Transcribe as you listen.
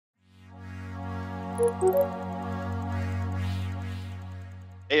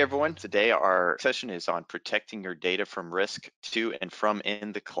Hey everyone, today our session is on protecting your data from risk to and from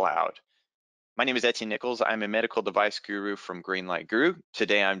in the cloud. My name is Etienne Nichols. I'm a medical device guru from Greenlight Guru.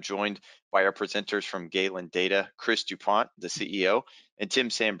 Today I'm joined by our presenters from Galen Data, Chris DuPont, the CEO, and Tim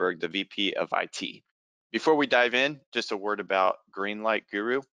Sandberg, the VP of IT. Before we dive in, just a word about Greenlight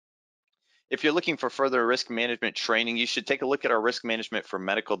Guru. If you're looking for further risk management training, you should take a look at our risk management for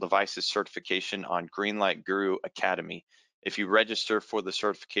medical devices certification on Greenlight Guru Academy. If you register for the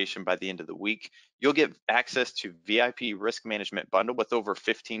certification by the end of the week, you'll get access to VIP risk management bundle with over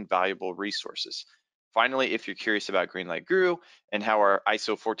 15 valuable resources. Finally, if you're curious about Greenlight Guru and how our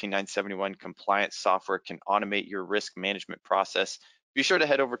ISO 14971 compliance software can automate your risk management process, be sure to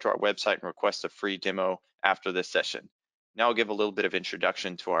head over to our website and request a free demo after this session. Now I'll give a little bit of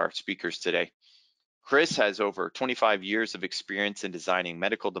introduction to our speakers today. Chris has over 25 years of experience in designing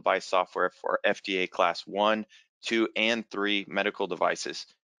medical device software for FDA Class 1, 2, and 3 medical devices.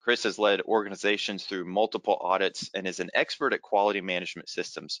 Chris has led organizations through multiple audits and is an expert at quality management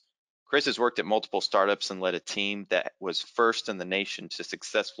systems. Chris has worked at multiple startups and led a team that was first in the nation to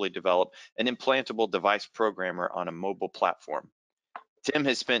successfully develop an implantable device programmer on a mobile platform. Tim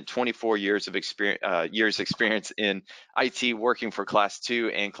has spent 24 years of experience in IT working for Class 2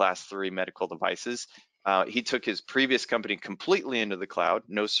 and Class 3 medical devices. He took his previous company completely into the cloud.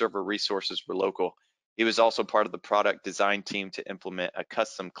 No server resources were local. He was also part of the product design team to implement a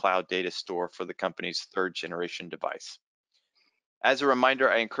custom cloud data store for the company's 3rd generation device. As a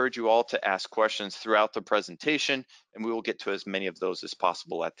reminder, I encourage you all to ask questions throughout the presentation, and we will get to as many of those as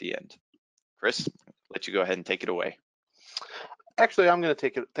possible at the end. Chris, I'll let you go ahead and take it away. Actually, I'm going to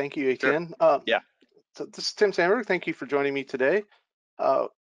take it. Thank you, Etienne. Sure. Yeah. So this is Tim Sandberg. Thank you for joining me today. So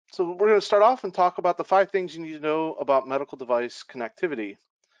we're going to start off and talk about the 5 things you need to know about medical device connectivity.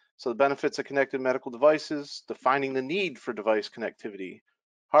 So the benefits of connected medical devices, defining the need for device connectivity,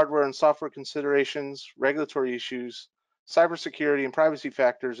 hardware and software considerations, regulatory issues, cybersecurity and privacy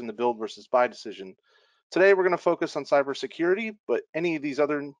factors in the build versus buy decision. Today, we're going to focus on cybersecurity, but any of these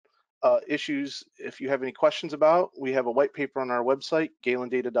other issues, if you have any questions about, we have a white paper on our website,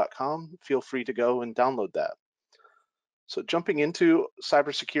 galendata.com. Feel free to go and download that. So jumping into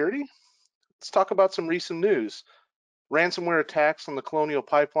cybersecurity, let's talk about some recent news. Ransomware attacks on the Colonial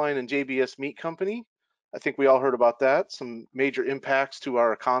Pipeline and JBS Meat Company. I think we all heard about that. Some major impacts to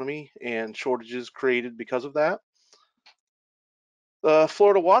our economy and shortages created because of that. The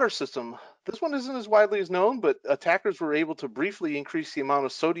Florida water system. This one isn't as widely as known, but attackers were able to briefly increase the amount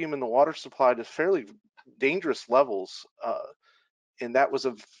of sodium in the water supply to fairly dangerous levels. And that was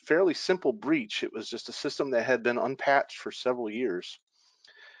a fairly simple breach. It was just a system that had been unpatched for several years.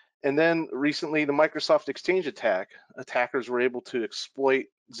 And then recently, the Microsoft Exchange attack. Attackers were able to exploit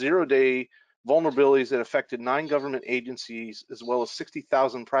zero-day vulnerabilities that affected 9 government agencies, as well as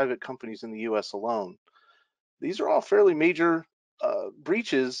 60,000 private companies in the US alone. These are all fairly major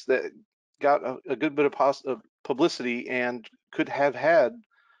breaches that got a good bit of publicity and could have had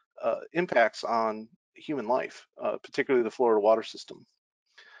impacts on human life, particularly the Florida water system.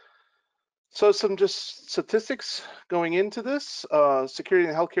 So some just statistics going into this. Security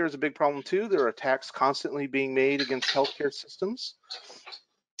in healthcare is a big problem too. There are attacks constantly being made against healthcare systems.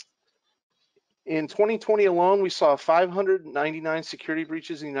 In 2020 alone, we saw 599 security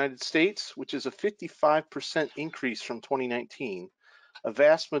breaches in the United States, which is a 55% increase from 2019. A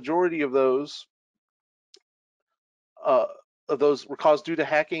vast majority of those were caused due to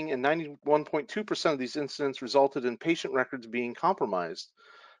hacking, and 91.2% of these incidents resulted in patient records being compromised.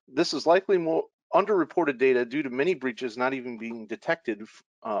 This is likely more underreported data due to many breaches not even being detected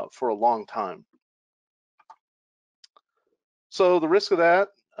for a long time. So the risk of that,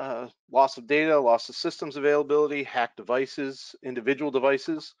 loss of data, loss of systems availability, hacked devices, individual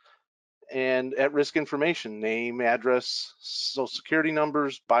devices, and at-risk information, name, address, social security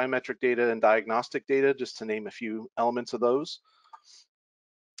numbers, biometric data, and diagnostic data, just to name a few elements of those.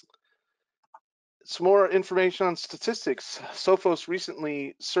 Some more information on statistics. Sophos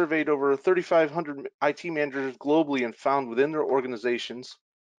recently surveyed over 3,500 IT managers globally and found within their organizations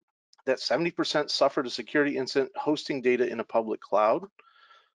that 70% suffered a security incident hosting data in a public cloud.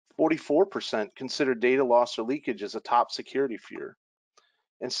 44% considered data loss or leakage as a top security fear.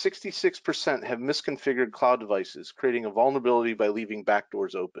 And 66% have misconfigured cloud devices, creating a vulnerability by leaving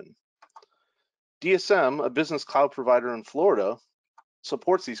backdoors open. DSM, a business cloud provider in Florida,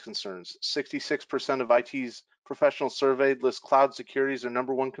 supports these concerns. 66% of IT's professionals surveyed list cloud security as their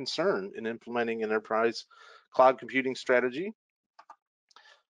 #1 concern in implementing an enterprise cloud computing strategy.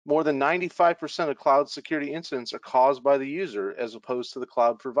 More than 95% of cloud security incidents are caused by the user as opposed to the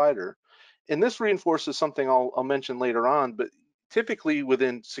cloud provider. And this reinforces something I'll mention later on, but typically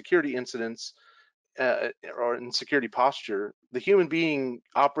within security incidents or in security posture, the human being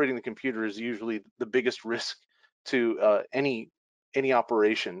operating the computer is usually the biggest risk to any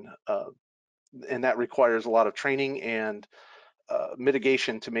operation, and that requires a lot of training and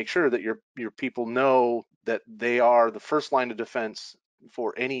mitigation to make sure that your people know that they are the first line of defense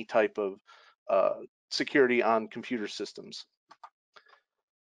for any type of security on computer systems.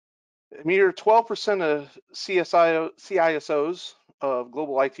 A mere 12% of CISOs of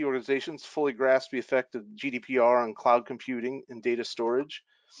global IT organizations fully grasp the effect of GDPR on cloud computing and data storage.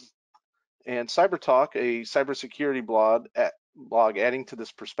 And CyberTalk, a cybersecurity blog adding to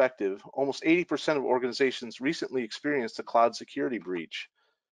this perspective, almost 80% of organizations recently experienced a cloud security breach.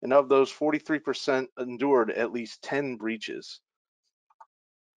 And of those, 43% endured at least 10 breaches.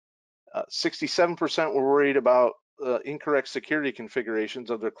 67% were worried about incorrect security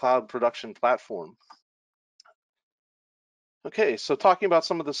configurations of their cloud production platform. Okay, so talking about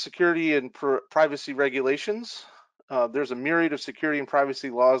some of the security and privacy regulations, there's a myriad of security and privacy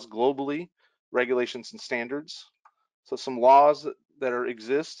laws globally, regulations and standards. So some laws that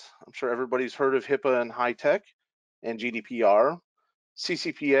exist, I'm sure everybody's heard of HIPAA and high tech and GDPR.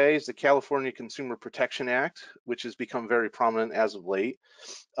 CCPA is the California Consumer Protection Act, which has become very prominent as of late.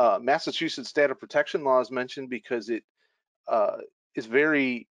 Massachusetts data protection law is mentioned because it is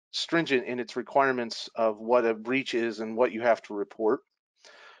very stringent in its requirements of what a breach is and what you have to report.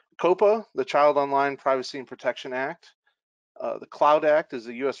 COPA, the Child Online Privacy and Protection Act. The Cloud Act is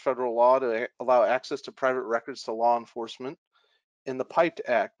a US federal law to allow access to private records to law enforcement. And the PIPE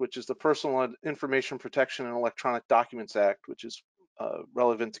Act, which is the Personal Information Protection and Electronic Documents Act, which is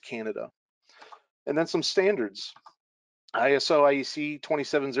relevant to Canada. And then some standards. ISO IEC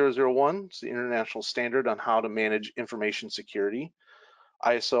 27001 is the international standard on how to manage information security.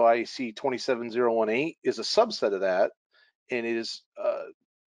 ISO IEC 27018 is a subset of that, and it is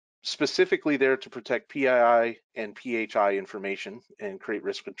specifically there to protect PII and PHI information and create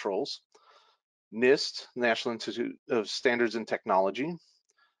risk controls. NIST, National Institute of Standards and Technology,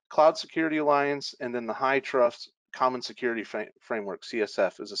 Cloud Security Alliance, and then the High Trust Common Security Framework,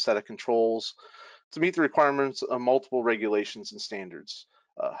 CSF, is a set of controls to meet the requirements of multiple regulations and standards.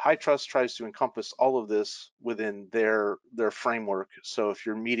 High Trust tries to encompass all of this within their framework. So if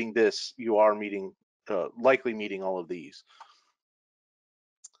you're meeting this, you are likely meeting all of these.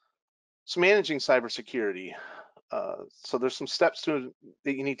 So managing cybersecurity. So there's some steps that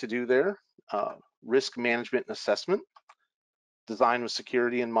you need to do there. Risk management and assessment. Design with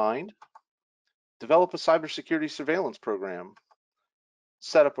security in mind. Develop a cybersecurity surveillance program.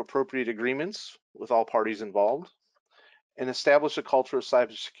 Set up appropriate agreements with all parties involved. And establish a culture of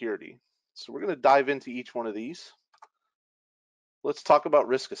cybersecurity. So we're going to dive into each one of these. Let's talk about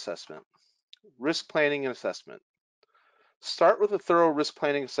risk assessment. Risk planning and assessment. Start with a thorough risk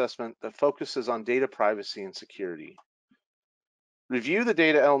planning assessment that focuses on data privacy and security. Review the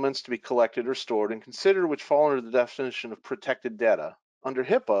data elements to be collected or stored and consider which fall under the definition of protected data. Under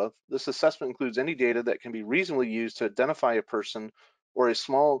HIPAA, this assessment includes any data that can be reasonably used to identify a person or a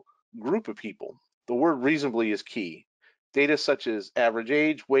small group of people. The word reasonably is key. Data such as average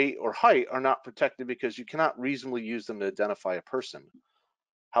age, weight, or height are not protected because you cannot reasonably use them to identify a person.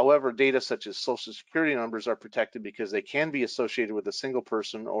 However, data such as social security numbers are protected because they can be associated with a single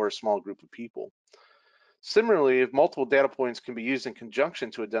person or a small group of people. Similarly, if multiple data points can be used in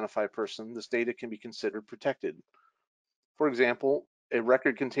conjunction to identify a person, this data can be considered protected. For example, a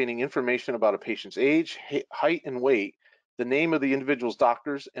record containing information about a patient's age, height, and weight, the name of the individual's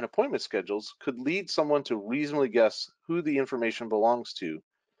doctors, and appointment schedules could lead someone to reasonably guess who the information belongs to.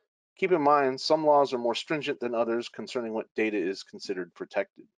 Keep in mind, some laws are more stringent than others concerning what data is considered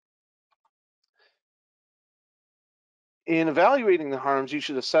protected. In evaluating the harms, you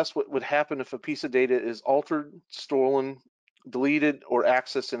should assess what would happen if a piece of data is altered, stolen, deleted, or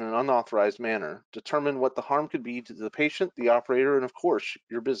accessed in an unauthorized manner. Determine what the harm could be to the patient, the operator, and of course,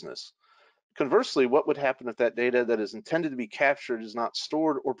 your business. Conversely, what would happen if that data that is intended to be captured is not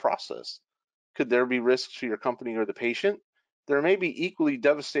stored or processed? Could there be risks to your company or the patient? There may be equally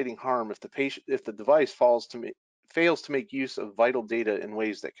devastating harm if the device fails to make use of vital data in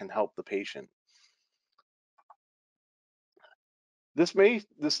ways that can help the patient.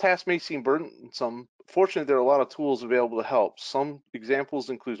 This task may seem burdensome. Fortunately, there are a lot of tools available to help. Some examples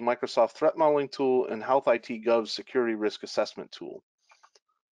include Microsoft Threat Modeling Tool and Health IT Gov's Security Risk Assessment Tool.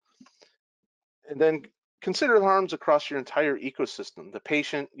 And then consider the harms across your entire ecosystem: the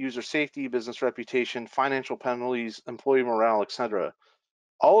patient, user safety, business reputation, financial penalties, employee morale, etc.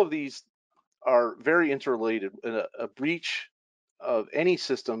 All of these are very interrelated. A breach of any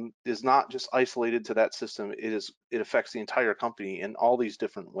system is not just isolated to that system. It affects the entire company in all these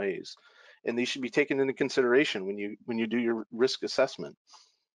different ways, and these should be taken into consideration when you do your risk assessment.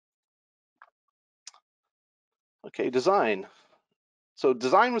 Okay, design. So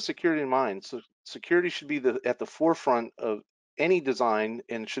design with security in mind. So security should be at the forefront of any design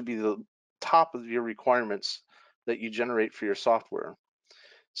and should be the top of your requirements that you generate for your software.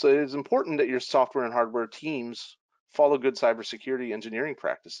 So it is important that your software and hardware teams follow good cybersecurity engineering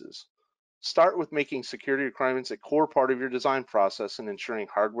practices. Start with making security requirements a core part of your design process and ensuring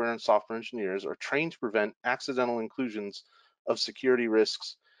hardware and software engineers are trained to prevent accidental inclusions of security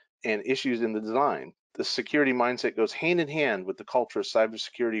risks and issues in the design. The security mindset goes hand in hand with the culture of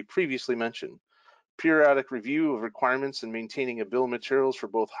cybersecurity previously mentioned. Periodic review of requirements and maintaining a bill of materials for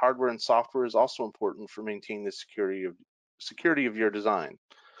both hardware and software is also important for maintaining the security of your design.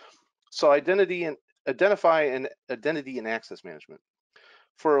 So identify and identity and access management.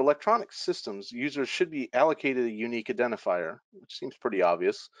 For electronic systems, users should be allocated a unique identifier, which seems pretty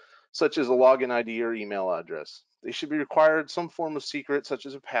obvious, such as a login ID or email address. They should be required some form of secret, such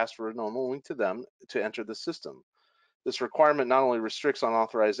as a password known only to them, to enter the system. This requirement not only restricts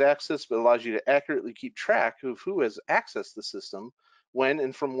unauthorized access, but allows you to accurately keep track of who has accessed the system, when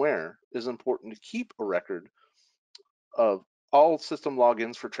and from where. It is important to keep a record of all system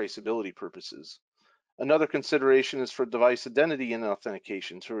logins for traceability purposes. Another consideration is for device identity and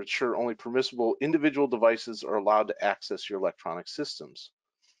authentication to ensure only permissible individual devices are allowed to access your electronic systems.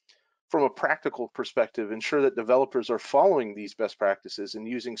 From a practical perspective, ensure that developers are following these best practices and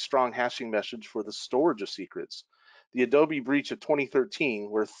using strong hashing methods for the storage of secrets. The Adobe breach of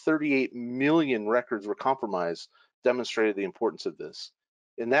 2013, where 38 million records were compromised, demonstrated the importance of this.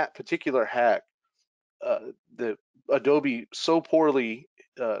 In that particular hack, the Adobe so poorly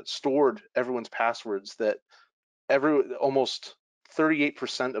stored everyone's passwords that almost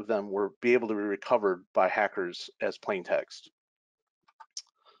 38% of them were able to be recovered by hackers as plain text.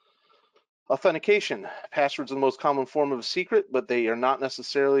 Authentication. Passwords are the most common form of a secret, but they are not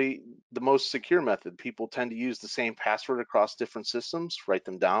necessarily the most secure method. People tend to use the same password across different systems, write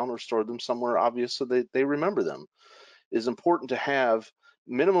them down, or store them somewhere obvious so that they remember them. It is important to have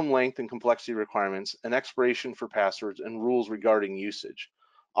minimum length and complexity requirements, an expiration for passwords, and rules regarding usage.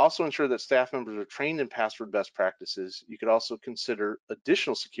 Also ensure that staff members are trained in password best practices. You could also consider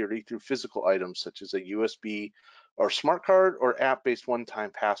additional security through physical items such as a USB or smart card or app-based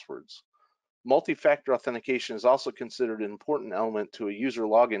one-time passwords. Multi-factor authentication is also considered an important element to a user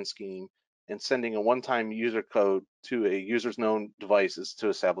login scheme, and sending a one-time user code to a user's known devices to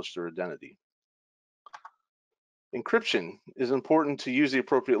establish their identity. Encryption is important to use the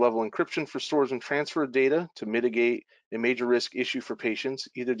appropriate level of encryption for storage and transfer of data to mitigate a major risk issue for patients,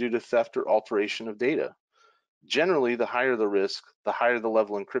 either due to theft or alteration of data. Generally, the higher the risk, the higher the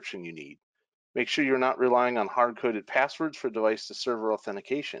level of encryption you need. Make sure you're not relying on hard-coded passwords for device-to-server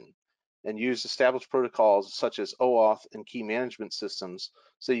authentication, and use established protocols such as OAuth and key management systems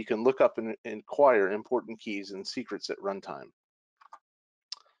so you can look up and acquire important keys and secrets at runtime.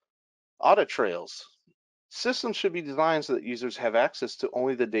 Audit trails. Systems should be designed so that users have access to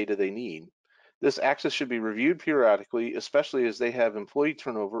only the data they need. This access should be reviewed periodically, especially as they have employee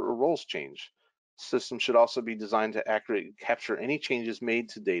turnover or roles change. Systems should also be designed to accurately capture any changes made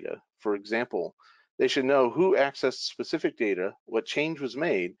to data. For example, they should know who accessed specific data, what change was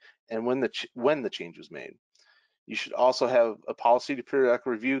made, and when the change was made. You should also have a policy to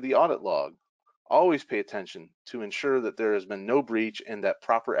periodically review the audit log. Always pay attention to ensure that there has been no breach and that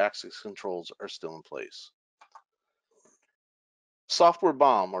proper access controls are still in place. Software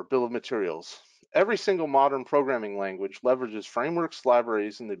BOM, or bill of materials. Every single modern programming language leverages frameworks,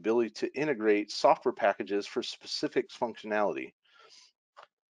 libraries, and the ability to integrate software packages for specific functionality.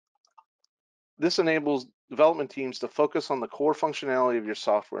 This enables development teams to focus on the core functionality of your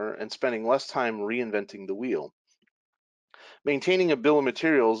software and spending less time reinventing the wheel. Maintaining a bill of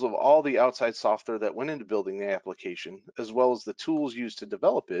materials of all the outside software that went into building the application, as well as the tools used to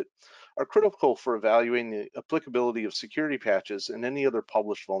develop it, are critical for evaluating the applicability of security patches and any other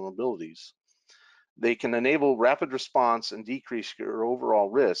published vulnerabilities. They can enable rapid response and decrease your overall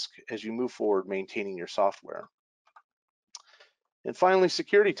risk as you move forward maintaining your software. And finally,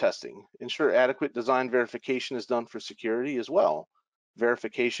 security testing. Ensure adequate design verification is done for security as well.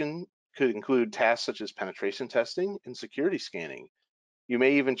 Verification could include tasks such as penetration testing and security scanning. You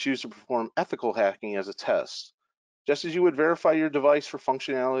may even choose to perform ethical hacking as a test. Just as you would verify your device for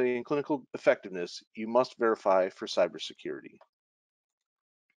functionality and clinical effectiveness, you must verify for cybersecurity.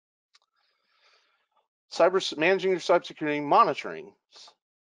 Managing your cybersecurity monitoring.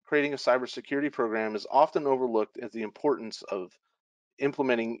 Creating a cybersecurity program is often overlooked as the importance of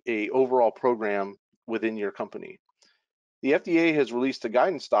implementing a overall program within your company. The FDA has released a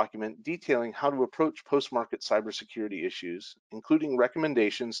guidance document detailing how to approach post-market cybersecurity issues, including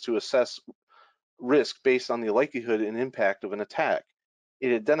recommendations to assess risk based on the likelihood and impact of an attack.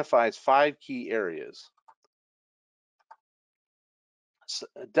 It identifies 5 key areas.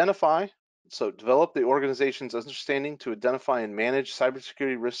 Develop the organization's understanding to identify and manage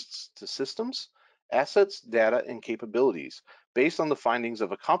cybersecurity risks to systems, assets, data, and capabilities based on the findings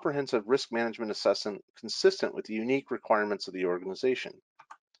of a comprehensive risk management assessment consistent with the unique requirements of the organization.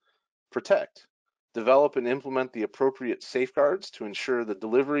 Protect. Develop and implement the appropriate safeguards to ensure the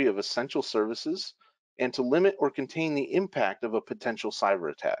delivery of essential services and to limit or contain the impact of a potential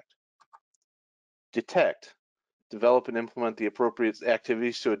cyber attack. Detect. Develop and implement the appropriate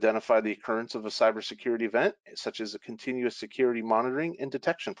activities to identify the occurrence of a cybersecurity event, such as a continuous security monitoring and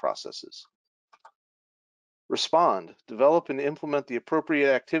detection processes. Respond. Develop and implement the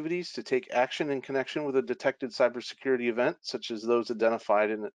appropriate activities to take action in connection with a detected cybersecurity event, such as those identified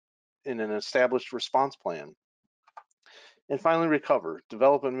in an established response plan. And finally, recover.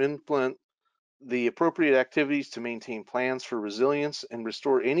 Develop and implement the appropriate activities to maintain plans for resilience and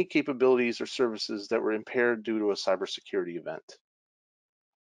restore any capabilities or services that were impaired due to a cybersecurity event.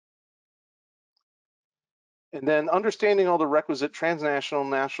 And then understanding all the requisite transnational,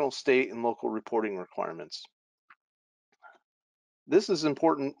 national, state, and local reporting requirements. This is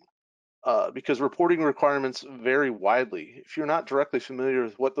important because reporting requirements vary widely. If you're not directly familiar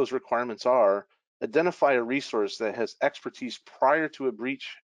with what those requirements are, identify a resource that has expertise prior to a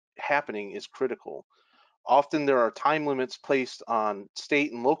breach happening is critical. Often there are time limits placed on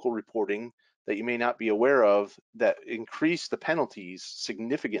state and local reporting that you may not be aware of that increase the penalties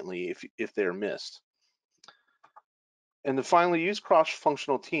significantly if they're missed. And then finally, use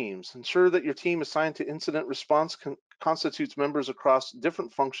cross-functional teams. Ensure that your team assigned to incident response constitutes members across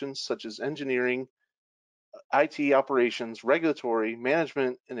different functions such as engineering, IT operations, regulatory,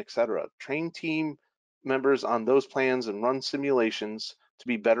 management, and etc. Train team members on those plans and run simulations to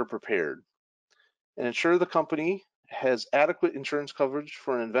be better prepared. And ensure the company has adequate insurance coverage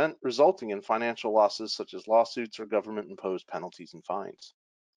for an event resulting in financial losses such as lawsuits or government-imposed penalties and fines.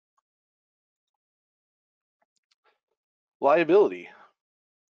 Liability.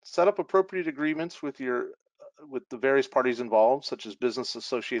 Set up appropriate agreements with the various parties involved, such as business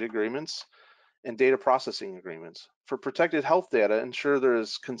associate agreements and data processing agreements. For protected health data, ensure there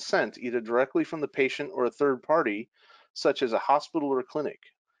is consent either directly from the patient or a third party, such as a hospital or clinic.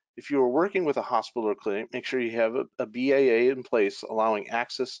 If you are working with a hospital or clinic, make sure you have a BAA in place allowing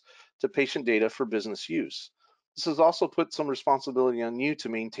access to patient data for business use. This has also put some responsibility on you to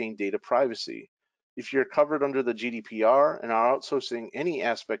maintain data privacy. If you're covered under the GDPR and are outsourcing any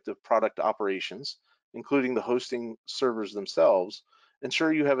aspect of product operations, including the hosting servers themselves,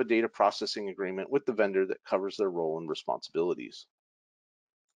 ensure you have a data processing agreement with the vendor that covers their role and responsibilities.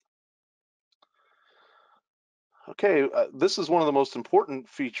 Okay, this is one of the most important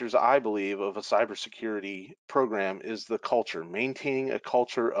features, I believe, of a cybersecurity program is the culture, maintaining a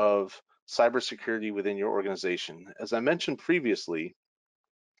culture of cybersecurity within your organization. As I mentioned previously,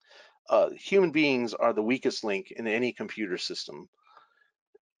 human beings are the weakest link in any computer system.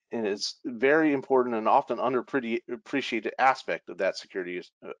 And it's very important and often underappreciated aspect of that security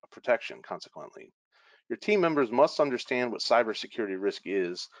protection, consequently. Your team members must understand what cybersecurity risk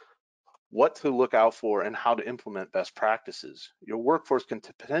is, what to look out for, and how to implement best practices. Your workforce can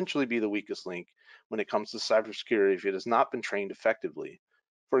potentially be the weakest link when it comes to cybersecurity if it has not been trained effectively.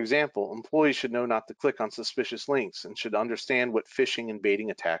 For example, employees should know not to click on suspicious links and should understand what phishing and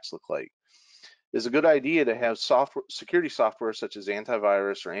baiting attacks look like. It is a good idea to have security software such as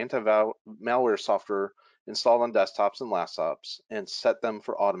antivirus or anti-malware software installed on desktops and laptops and set them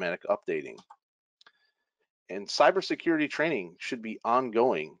for automatic updating. And cybersecurity training should be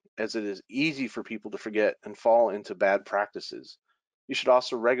ongoing as it is easy for people to forget and fall into bad practices. You should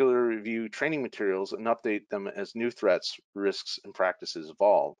also regularly review training materials and update them as new threats, risks, and practices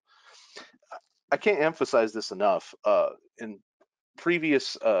evolve. I can't emphasize this enough. In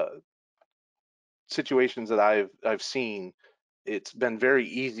previous situations that I've seen, it's been very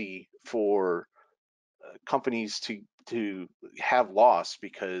easy for companies to have loss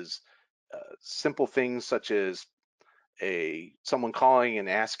because simple things such as someone calling and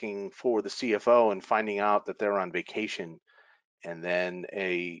asking for the CFO and finding out that they're on vacation, and then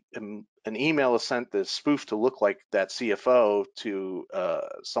an email is sent that's spoofed to look like that CFO to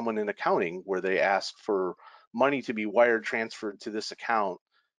someone in accounting where they ask for money to be wired transferred to this account,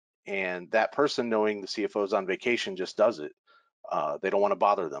 and that person, knowing the CFO is on vacation, just does it. They don't want to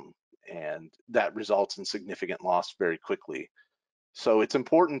bother them, and that results in significant loss very quickly. So it's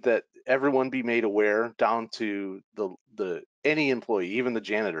important that everyone be made aware, down to the any employee, even the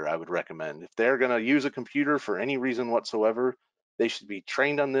janitor. I would recommend, if they're going to use a computer for any reason whatsoever, they should be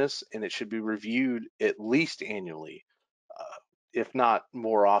trained on this, and it should be reviewed at least annually, uh, if not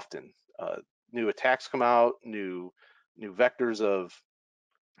more often. New attacks come out, new vectors of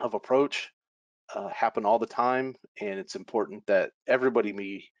approach happen all the time, and it's important that everybody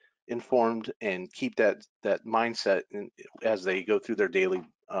be informed and keep that mindset as they go through their daily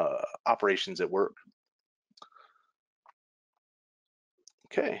operations at work.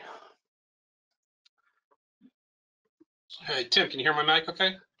 Okay. All right, Tim, can you hear my mic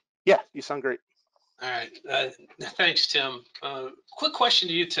okay? Yeah, you sound great. All right, thanks, Tim. Quick question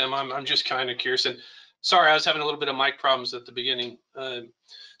to you, Tim. I'm just kind of curious, and sorry, I was having a little bit of mic problems at the beginning.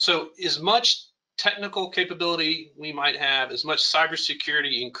 So as much technical capability we might have, as much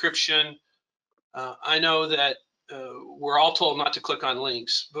cybersecurity encryption, I know that we're all told not to click on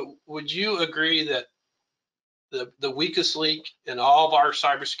links, but would you agree that the weakest link in all of our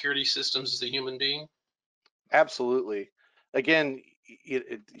cybersecurity systems is the human being? Absolutely. Again,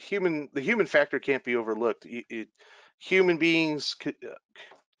 the human factor can't be overlooked. Human beings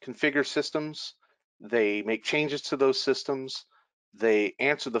configure systems. They make changes to those systems. They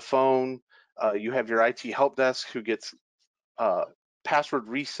answer the phone. You have your IT help desk who gets password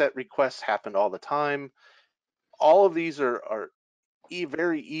reset requests happen all the time. All of these are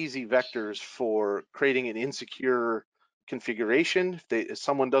very easy vectors for creating an insecure configuration. If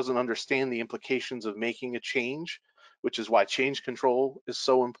someone doesn't understand the implications of making a change, which is why change control is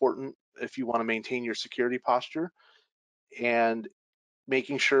so important if you want to maintain your security posture, and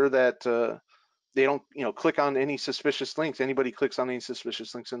making sure that they don't, click on any suspicious links. Anybody clicks on any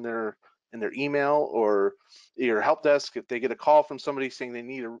suspicious links in their email or your help desk, if they get a call from somebody saying they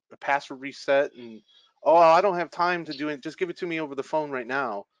need a password reset, and oh, I don't have time to do it, just give it to me over the phone right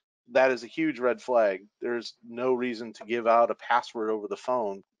now, that is a huge red flag. There's no reason to give out a password over the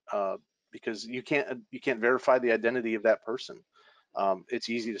phone, because you can't verify the identity of that person. It's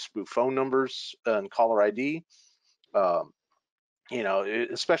easy to spoof phone numbers and caller ID. Um,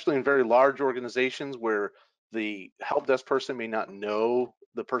 Especially in very large organizations where the help desk person may not know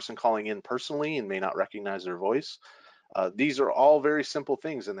the person calling in personally and may not recognize their voice. These are all very simple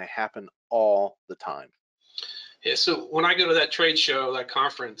things, and they happen all the time. Yeah, so when I go to that trade show, that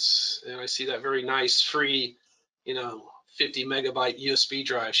conference, and I see that very nice free, 50 megabyte USB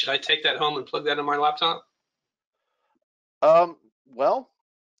drive, should I take that home and plug that in my laptop? Well,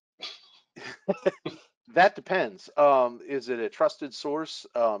 that depends. Is it a trusted source?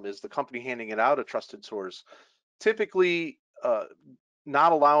 Is the company handing it out a trusted source? Typically,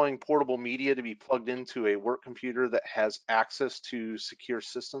 not allowing portable media to be plugged into a work computer that has access to secure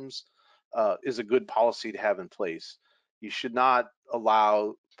systems is a good policy to have in place. You should not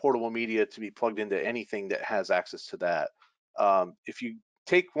allow portable media to be plugged into anything that has access to that. If you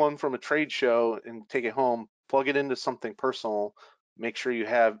take one from a trade show and take it home, plug it into something personal, make sure you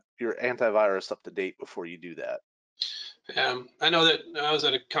have your antivirus up to date before you do that. I know that I was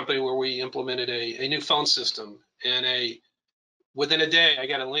at a company where we implemented a new phone system, and within a day I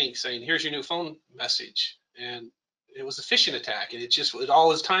got a link saying, "Here's your new phone message," and it was a phishing attack, and it all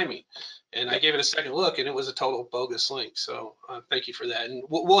was timing. And I Yep. gave it a second look, and it was a total bogus link. So thank you for that. And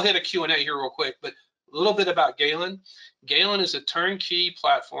we'll hit a Q&A here real quick, but a little bit about Galen. Galen is a turnkey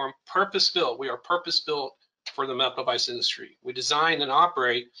platform, purpose-built. We are purpose-built for the medical device industry. We design and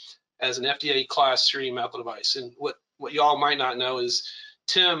operate as an FDA Class 3 medical device. And what you all might not know is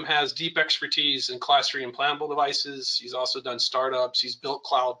Tim has deep expertise in Class 3 implantable devices. He's also done startups. He's built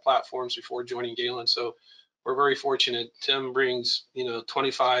cloud platforms before joining Galen. So we're very fortunate. Tim brings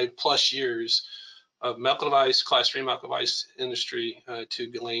 25 plus years of medical device, Class 3 medical device industry to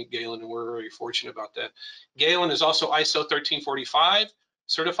Galen, and we're very fortunate about that. Galen is also ISO 1345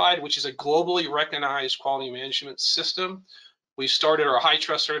 certified, which is a globally recognized quality management system. We started our high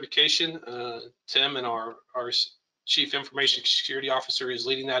trust certification. Tim and our Chief Information Security Officer is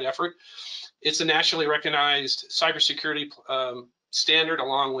leading that effort. It's a nationally recognized cybersecurity standard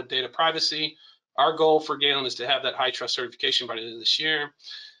along with data privacy. Our goal for Galen is to have that high trust certification by the end of this year.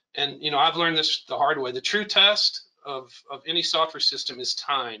 And I've learned this the hard way. The true test of any software system is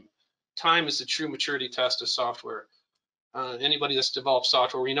time. Time is the true maturity test of software. Anybody that's developed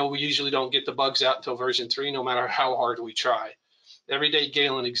software, we usually don't get the bugs out until version 3, no matter how hard we try. Every day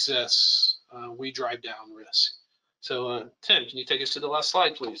Galen exists, we drive down risk. So Tim, can you take us to the last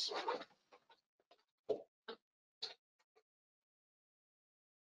slide, please?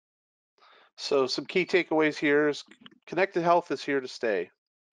 So some key takeaways here is connected health is here to stay.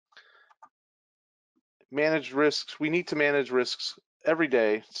 manage risks. We need to manage risks every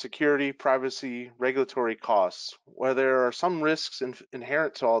day: security, privacy, regulatory costs. Where there are some risks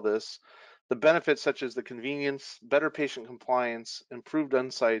inherent to all this, the benefits such as the convenience, better patient compliance, improved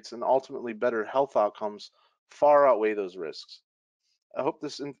insights, and ultimately better health outcomes far outweigh those risks. I hope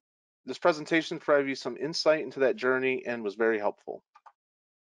this presentation provided you some insight into that journey and was very helpful.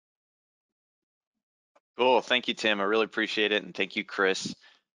 Cool. Thank you, Tim. I really appreciate it. And thank you, Chris.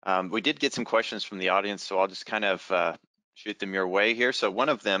 We did get some questions from the audience, so I'll just kind of shoot them your way here. So one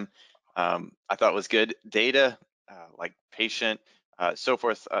of them I thought was good. Data like patient, so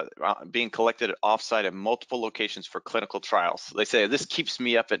forth, being collected offsite at multiple locations for clinical trials. They say this keeps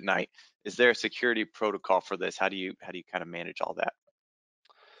me up at night. Is there a security protocol for this? How do you kind of manage all that?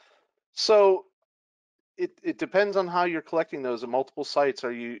 So it depends on how you're collecting those at multiple sites.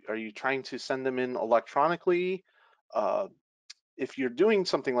 Are you trying to send them in electronically? If you're doing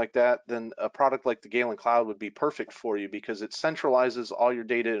something like that, then a product like the Galen Cloud would be perfect for you because it centralizes all your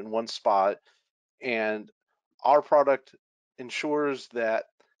data in one spot, and our product ensures that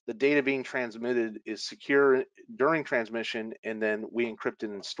the data being transmitted is secure during transmission, and then we encrypt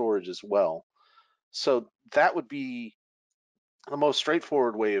it in storage as well. So that would be the most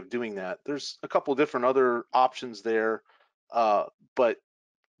straightforward way of doing that. There's a couple different other options there, but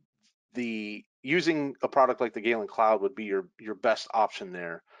the using a product like the Galen Cloud would be your best option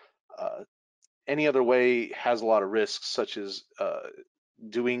there. Any other way has a lot of risks, such as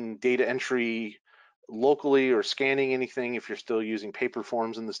doing data entry locally or scanning anything if you're still using paper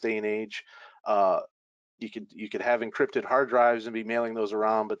forms in this day and age. You could have encrypted hard drives and be mailing those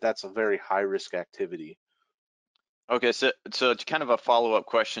around, but that's a very high risk activity. Okay, so it's kind of a follow-up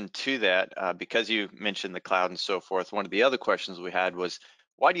question to that, because you mentioned the cloud and so forth. One of the other questions we had was,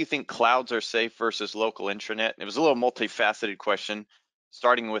 why do you think clouds are safe versus local intranet? It was a little multifaceted question,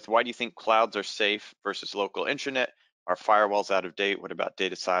 starting with why do you think clouds are safe versus local intranet? Are firewalls out of date? What about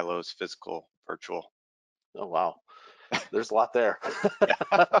data silos, physical, virtual? Oh, wow. There's a lot there.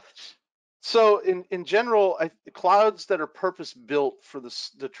 Yeah. So in general, clouds that are purpose built for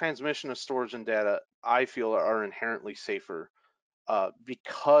the transmission of storage and data, I feel are inherently safer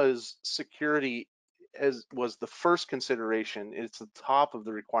because security was the first consideration. It's the top of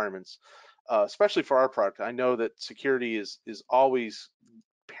the requirements, especially for our product. I know that security is always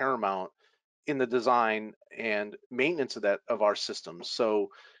paramount in the design and maintenance of our systems. So,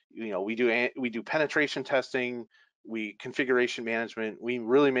 we do penetration testing, we configuration management. We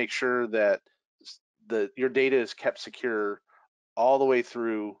really make sure that your data is kept secure all the way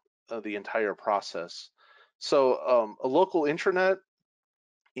through the entire process. So, a local intranet,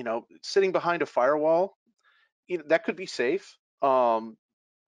 sitting behind a firewall, that could be safe.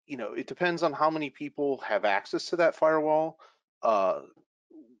 It depends on how many people have access to that firewall. Uh,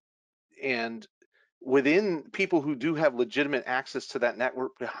 and within people who do have legitimate access to that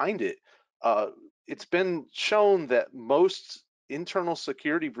network behind it, it's been shown that most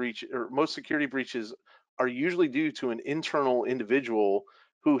security breaches are usually due to an internal individual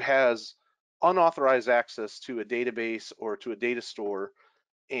who has unauthorized access to a database or to a data store,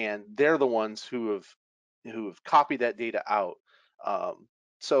 and they're the ones who have copied that data out.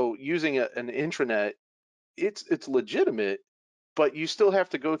 So using an intranet, it's legitimate, but you still have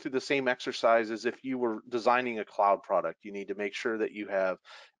to go through the same exercise as if you were designing a cloud product. You need to make sure that you have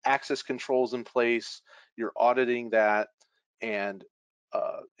access controls in place, you're auditing that, and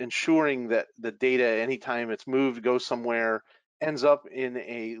ensuring that the data, anytime it's moved, goes somewhere, ends up in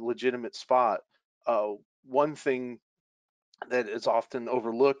a legitimate spot. One thing that is often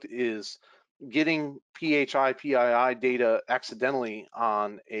overlooked is getting PII data accidentally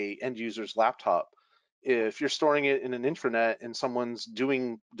on a end user's laptop. If you're storing it in an intranet and someone's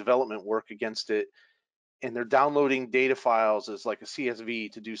doing development work against it, and they're downloading data files as like a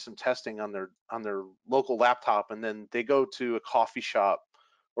CSV to do some testing on their local laptop, and then they go to a coffee shop,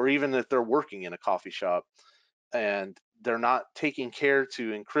 or even if they're working in a coffee shop and they're not taking care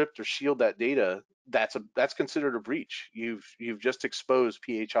to encrypt or shield that data, that's considered a breach. You've just exposed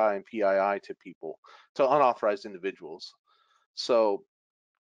PHI and PII to people, to unauthorized individuals. So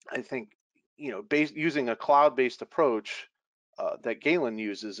I think, using a cloud-based approach that Galen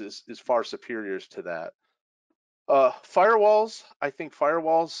uses is far superior to that. Firewalls, I think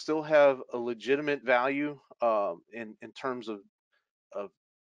firewalls still have a legitimate value in terms of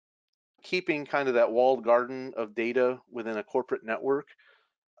keeping kind of that walled garden of data within a corporate network.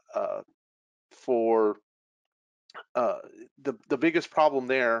 For the biggest problem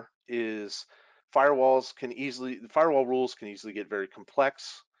there is firewall rules can easily get very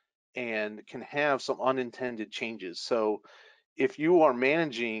complex and can have some unintended changes. So if you are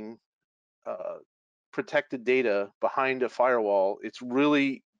managing protected data behind a firewall, it's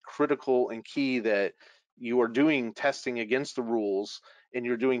really critical and key that you are doing testing against the rules, and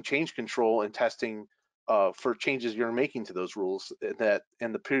you're doing change control and testing for changes you're making to those rules,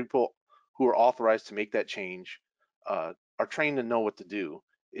 and the people who are authorized to make that change are trained to know what to do.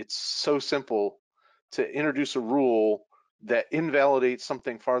 It's so simple to introduce a rule that invalidates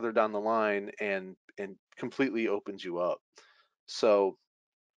something farther down the line and completely opens you up. So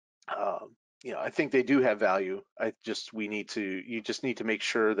I think they do have value. You just need to make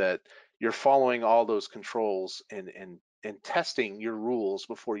sure that you're following all those controls and testing your rules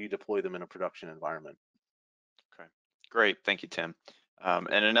before you deploy them in a production environment. Okay, great. Thank you, Tim.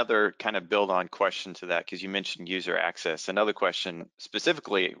 And another kind of build on question to that, because you mentioned user access. Another question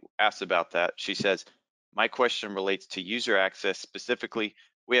specifically asked about that. She says, my question relates to user access. Specifically,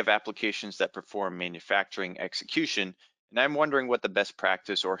 we have applications that perform manufacturing execution, and I'm wondering what the best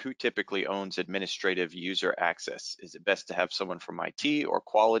practice or who typically owns administrative user access. Is it best to have someone from IT or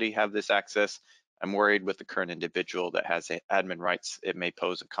quality have this access? I'm worried with the current individual that has admin rights, it may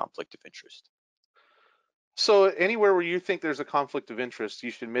pose a conflict of interest. So anywhere where you think there's a conflict of interest,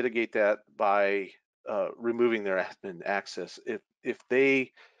 you should mitigate that by removing their admin access. If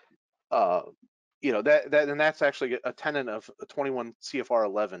they, that's actually a tenet of 21 CFR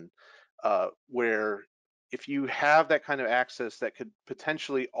 11, where if you have that kind of access that could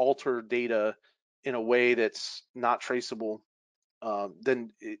potentially alter data in a way that's not traceable,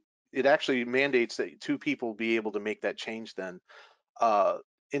 then it actually mandates that two people be able to make that change then.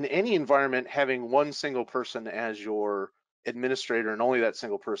 In any environment, having one single person as your administrator and only that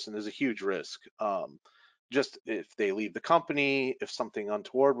single person is a huge risk. Just if they leave the company, if something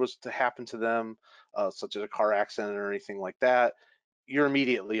untoward was to happen to them, such as a car accident or anything like that, you're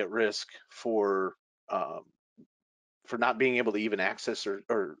immediately at risk for not being able to even access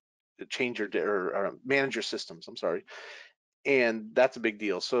or change or manage your systems. I'm sorry. And that's a big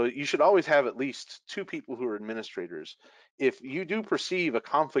deal. So you should always have at least two people who are administrators. If you do perceive a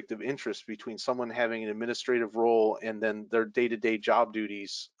conflict of interest between someone having an administrative role and then their day-to-day job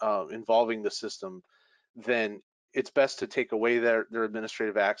duties involving the system, then it's best to take away their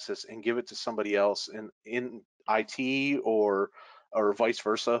administrative access and give it to somebody else in IT or vice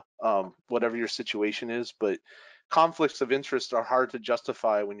versa, whatever your situation is. But conflicts of interest are hard to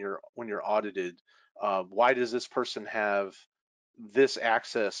justify when you're audited. Why does this person have this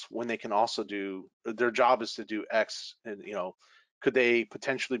access when they can also do, their job is to do X? And could they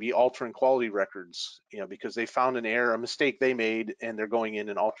potentially be altering quality records, because they found an error, a mistake they made, and they're going in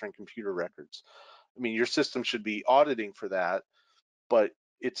and altering computer records? I mean, your system should be auditing for that, but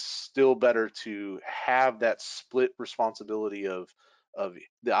it's still better to have that split responsibility of the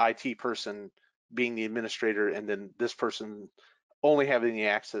IT person being the administrator and then this person only having the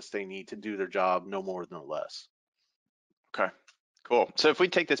access they need to do their job, no more no less. Okay, cool. So if we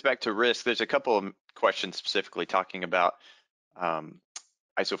take this back to risk, there's a couple of questions specifically talking about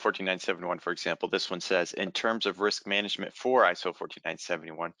ISO 14971, for example. This one says, in terms of risk management for ISO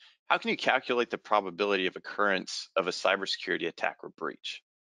 14971, how can you calculate the probability of occurrence of a cybersecurity attack or breach?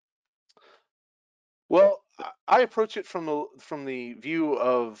 Well, I approach it from the view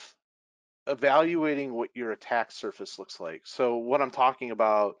of evaluating what your attack surface looks like. So what I'm talking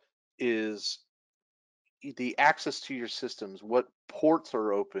about is the access to your systems, what ports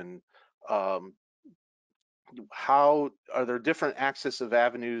are open, how are there different access of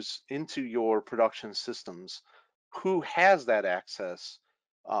avenues into your production systems, who has that access,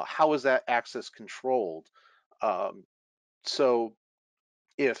 how is that access controlled? So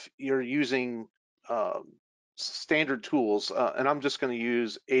if you're using standard tools, and I'm just going to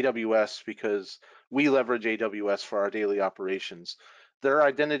use AWS because we leverage AWS for our daily operations, their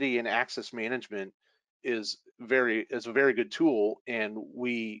identity and access management is a very good tool, and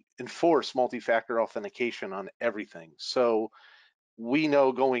we enforce multi-factor authentication on everything. So we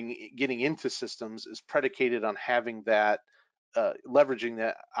know getting into systems is predicated on having that, leveraging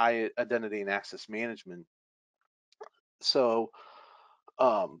that identity and access management. So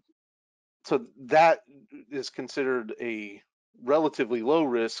so that is considered a relatively low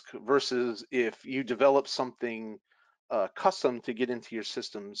risk versus if you develop something custom to get into your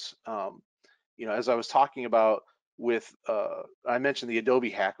systems. As I was talking about with, I mentioned the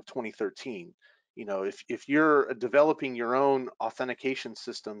Adobe hack of 2013. If you're developing your own authentication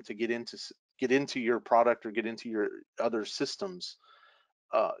system to get into your product or get into your other systems,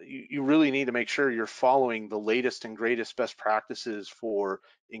 you really need to make sure you're following the latest and greatest best practices for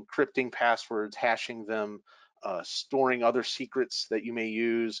encrypting passwords, hashing them, storing other secrets that you may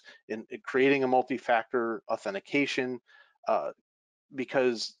use, and creating a multi-factor authentication,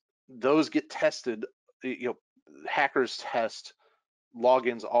 because those get tested hackers test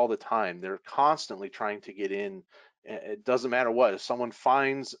logins all the time. They're constantly trying to get in. It doesn't matter what. If someone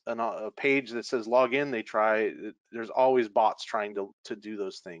finds a page that says log in, they try. There's always bots trying to do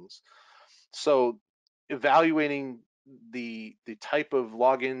those things. So evaluating the type of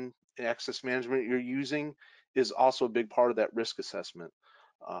login and access management you're using is also a big part of that risk assessment.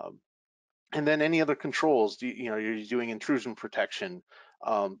 And then any other controls, you're doing intrusion protection.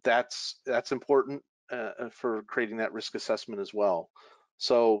 That's important for creating that risk assessment as well.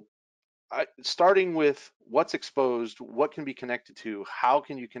 So starting with what's exposed, what can be connected to, how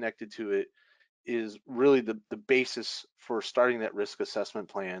can you connect it to it, is really the basis for starting that risk assessment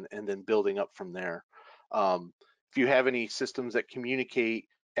plan and then building up from there. If you have any systems that communicate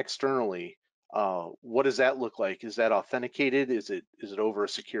externally, what does that look like? Is that authenticated? Is it over a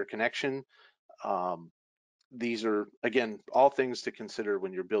secure connection? These are, again, all things to consider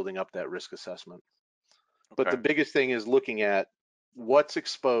when you're building up that risk assessment. But Okay. the biggest thing is looking at what's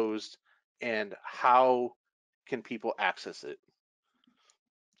exposed and how can people access it.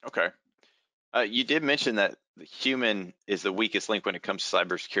 Okay. You did mention that the human is the weakest link when it comes to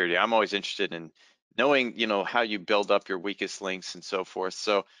cybersecurity. I'm always interested in knowing, how you build up your weakest links and so forth.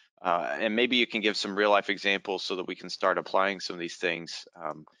 So, and maybe you can give some real life examples so that we can start applying some of these things.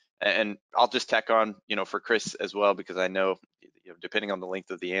 And I'll just tack on, for Chris as well, because I know, depending on the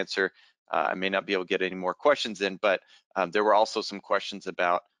length of the answer, I may not be able to get any more questions in, but there were also some questions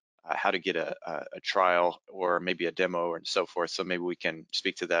about how to get a trial or maybe a demo and so forth. So maybe we can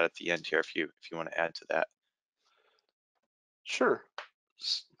speak to that at the end here if you want to add to that. Sure.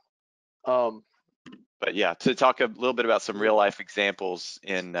 Um, But yeah, to talk a little bit about some real life examples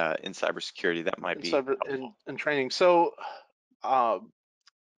in cybersecurity, that might be helpful. in training. So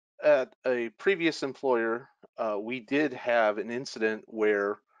at a previous employer, we did have an incident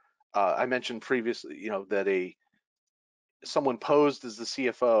where I mentioned previously, that someone posed as the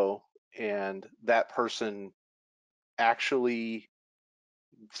CFO, and that person actually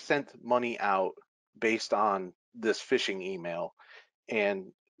sent money out based on this phishing email,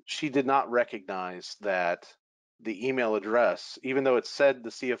 and she did not recognize that the email address, even though it said the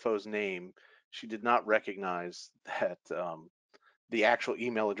CFO's name, she did not recognize that the actual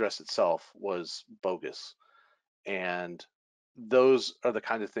email address itself was bogus. And those are the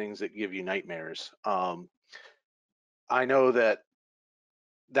kind of things that give you nightmares. I know that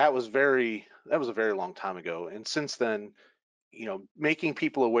was a very long time ago, and since then, making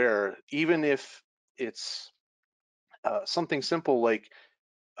people aware, even if it's something simple like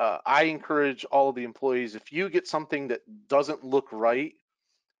I encourage all of the employees, if you get something that doesn't look right,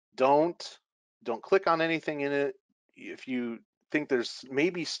 don't click on anything in it. If you think there's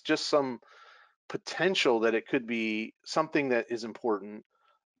maybe just some potential that it could be something that is important,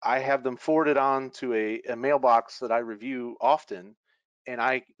 I have them forwarded on to a mailbox that I review often, and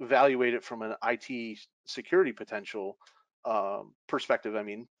I evaluate it from an IT security potential perspective. I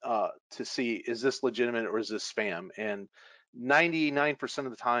mean, to see, is this legitimate or is this spam? And 99% of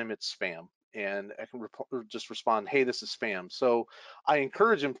the time it's spam, and I can just respond, hey, this is spam. So I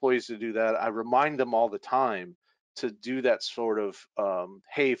encourage employees to do that. I remind them all the time to do that sort of,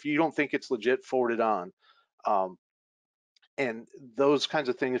 hey, if you don't think it's legit, forward it on. Um, and those kinds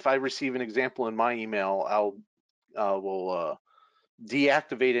of things. If I receive an example in my email, will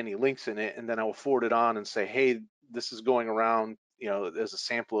deactivate any links in it, and then I will forward it on and say, hey, this is going around, as a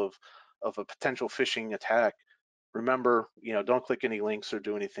sample of a potential phishing attack. Remember, don't click any links or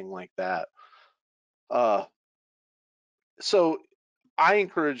do anything like that. So I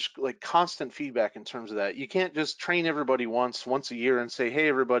encourage like constant feedback in terms of that. You can't just train everybody once a year and say, hey,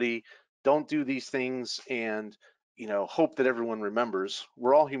 everybody, don't do these things, and hope that everyone remembers.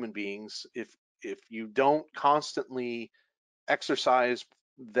 We're all human beings. If you don't constantly exercise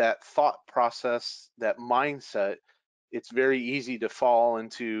that thought process, that mindset, it's very easy to fall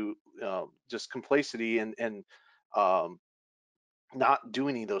into just complacency and not do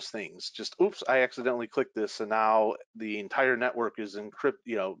any of those things. Just, oops, I accidentally clicked this, and now the entire network is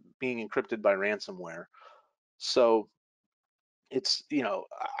being encrypted by ransomware. So it's,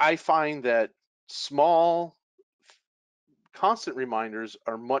 I find that small constant reminders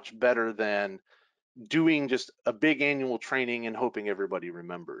are much better than doing just a big annual training and hoping everybody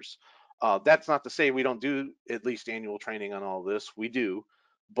remembers. That's not to say we don't do at least annual training on all this. We do,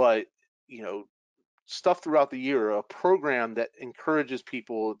 but stuff throughout the year, a program that encourages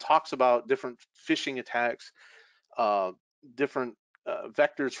people, talks about different phishing attacks, uh, different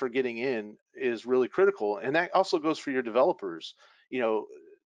vectors for getting in, is really critical. And that also goes for your developers.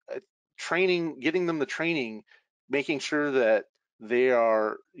 Training, getting them the training, making sure that they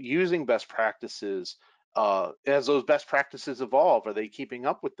are using best practices, as those best practices evolve, are they keeping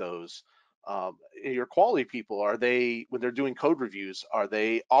up with those? Your quality people, are they, when they're doing code reviews, are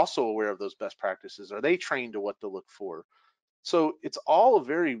they also aware of those best practices? Are they trained to what to look for? So it's all a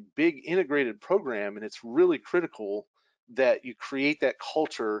very big integrated program, and it's really critical that you create that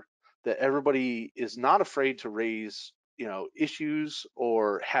culture that everybody is not afraid to raise, issues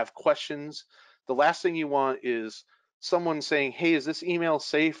or have questions. The last thing you want is someone saying, "Hey, is this email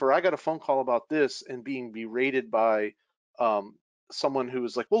safe?" or "I got a phone call about this," and being berated by someone who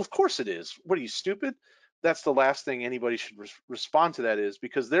is like, "Well, of course it is. What are you, stupid?" That's the last thing anybody should respond to that is,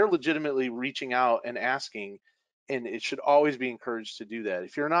 because they're legitimately reaching out and asking, and it should always be encouraged to do that.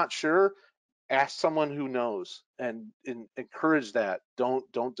 If you're not sure, ask someone who knows, and encourage that.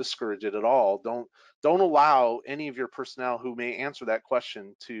 Don't discourage it at all. Don't allow any of your personnel who may answer that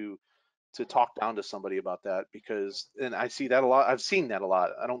question to talk down to somebody about that, because, and I see that a lot. I've seen that a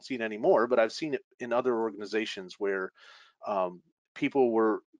lot. I don't see it anymore, but I've seen it in other organizations where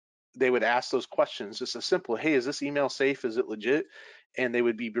people they would ask those questions, just a simple, "Hey, is this email safe? Is it legit?" And they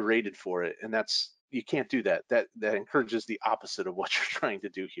would be berated for it. And you can't do that. That encourages the opposite of what you're trying to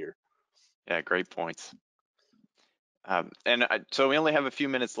do here. Yeah, great points. So we only have a few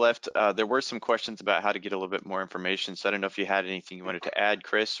minutes left. There were some questions about how to get a little bit more information. So I don't know if you had anything you wanted to add,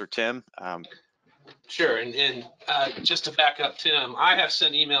 Chris or Tim. Sure, and just to back up Tim, I have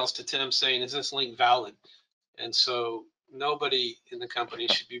sent emails to Tim saying, "Is this link valid?" And so nobody in the company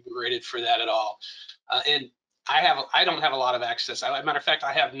should be berated for that at all. And I don't have a lot of access. As a matter of fact,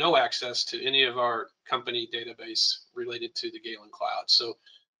 I have no access to any of our company database related to the Galen Cloud. So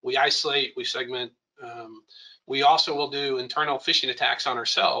we isolate, we segment. We also will do internal phishing attacks on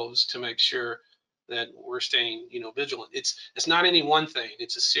ourselves to make sure that we're staying, vigilant. It's not any one thing.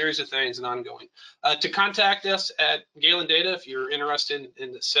 It's a series of things and ongoing. To contact us at Galen Data, if you're interested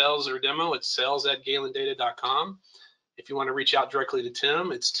in the sales or demo, it's sales@galendata.com. If you want to reach out directly to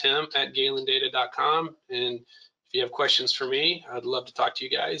Tim, it's tim@galendata.com. And if you have questions for me, I'd love to talk to you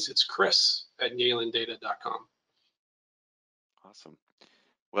guys. It's chris@galendata.com. Awesome.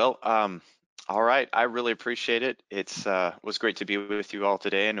 Well, all right. I really appreciate it. It was great to be with you all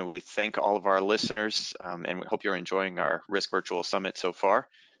today, and we thank all of our listeners, and we hope you're enjoying our Risk Virtual Summit so far.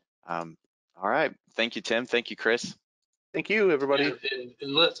 All right. Thank you, Tim. Thank you, Chris. Thank you, everybody.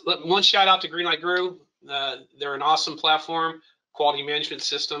 And one shout out to Greenlight Guru. They're an awesome platform, quality management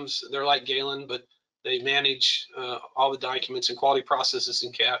systems. They're like Galen, but they manage all the documents and quality processes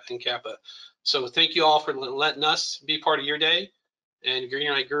in CAPA. So thank you all for letting us be part of your day. And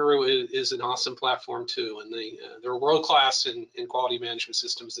Greenlight Guru is an awesome platform too, and they're world class in quality management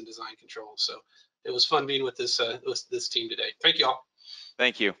systems and design control. So it was fun being with this team today. Thank you all.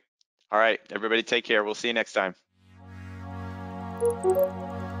 Thank you. All right, everybody, take care. We'll see you next time.